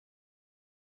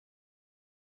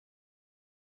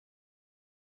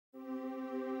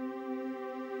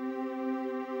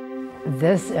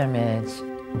This image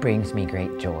brings me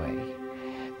great joy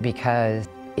because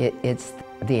it's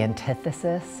the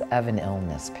antithesis of an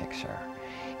illness picture.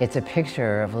 It's a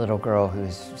picture of a little girl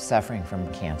who's suffering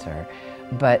from cancer,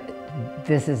 but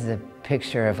this is a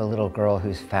picture of a little girl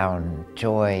who's found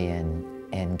joy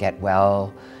in get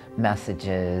well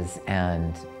messages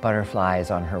and butterflies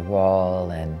on her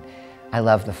wall, and I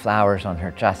love the flowers on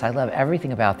her dress. I love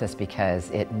everything about this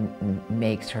because it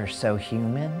makes her so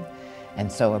human and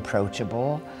so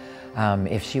approachable.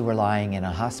 If she were lying in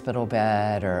a hospital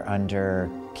bed or under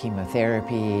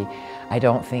chemotherapy, I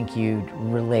don't think you'd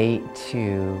relate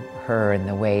to her in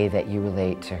the way that you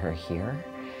relate to her here.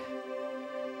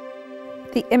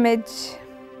 The image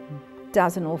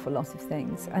does an awful lot of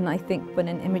things, and I think when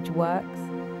an image works,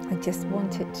 I just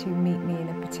want it to meet me in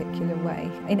a particular way.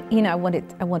 And, you know, I want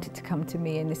it to come to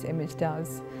me, and this image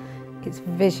does. It's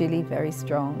visually very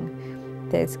strong.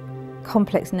 There's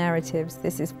complex narratives.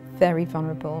 This is very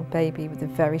vulnerable baby with a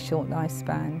very short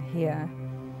lifespan here.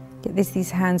 Yet there's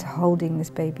these hands holding this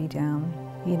baby down.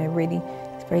 You know, really,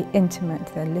 it's very intimate.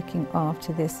 They're looking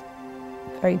after this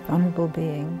very vulnerable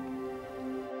being.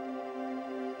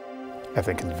 I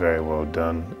think it's very well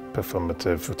done.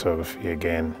 Performative photography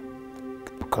again,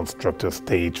 constructive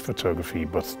stage photography,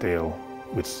 but still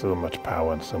with so much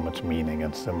power and so much meaning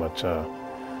and so much,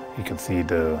 you can see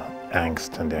the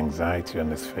angst and the anxiety on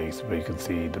his face, but you can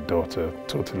see the daughter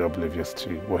totally oblivious to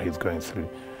what he's going through.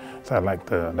 So I like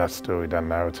that story, that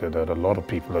narrative, that a lot of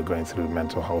people are going through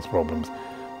mental health problems,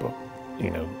 but, you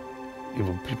know,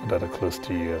 even people that are close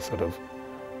to you are sort of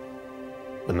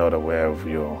not aware of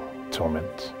your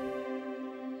torment.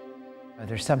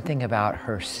 There's something about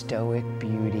her stoic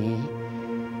beauty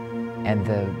and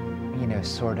the, you know,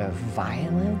 sort of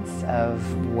violence of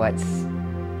what's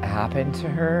happened to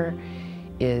her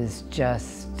is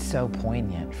just so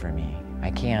poignant for me.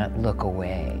 I can't look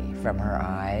away from her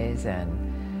eyes, and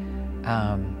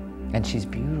she's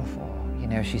beautiful. You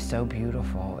know, she's so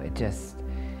beautiful.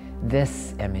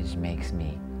 This image makes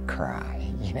me cry.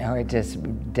 You know, it just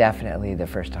definitely, the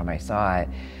first time I saw it,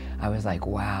 I was like,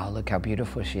 wow, look how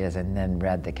beautiful she is, and then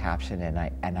read the caption and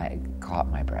I caught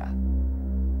my breath.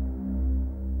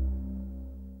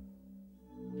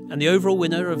 And the overall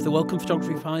winner of the Wellcome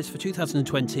Photography Prize for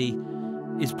 2020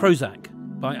 is Prozac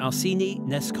by Arseny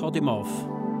Neskodimov.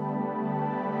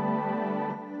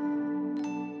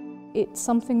 It's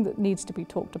something that needs to be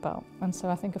talked about, and so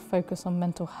I think a focus on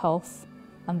mental health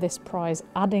and this prize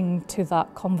adding to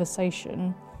that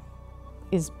conversation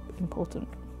is important.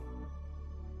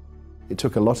 It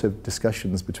took a lot of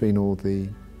discussions between all the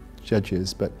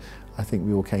judges, but I think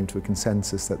we all came to a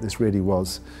consensus that this really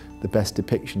was the best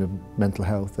depiction of mental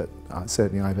health that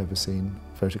certainly I've ever seen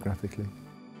photographically.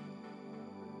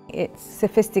 It's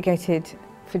sophisticated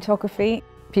photography,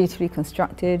 beautifully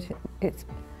constructed, it's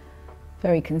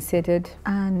very considered,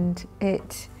 and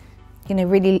it, you know,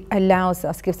 really allows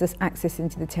us, gives us access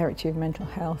into the territory of mental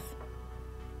health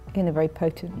in a very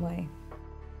potent way.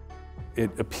 It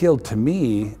appealed to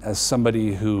me as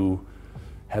somebody who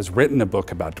has written a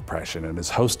book about depression and has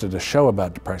hosted a show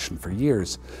about depression for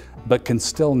years, but can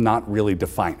still not really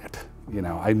define it. You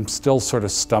know, I'm still sort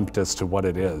of stumped as to what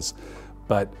it is,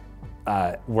 but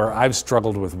where I've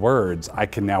struggled with words, I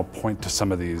can now point to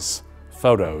some of these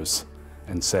photos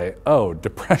and say, oh,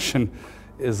 depression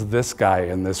is this guy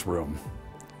in this room,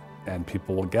 and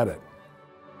people will get it.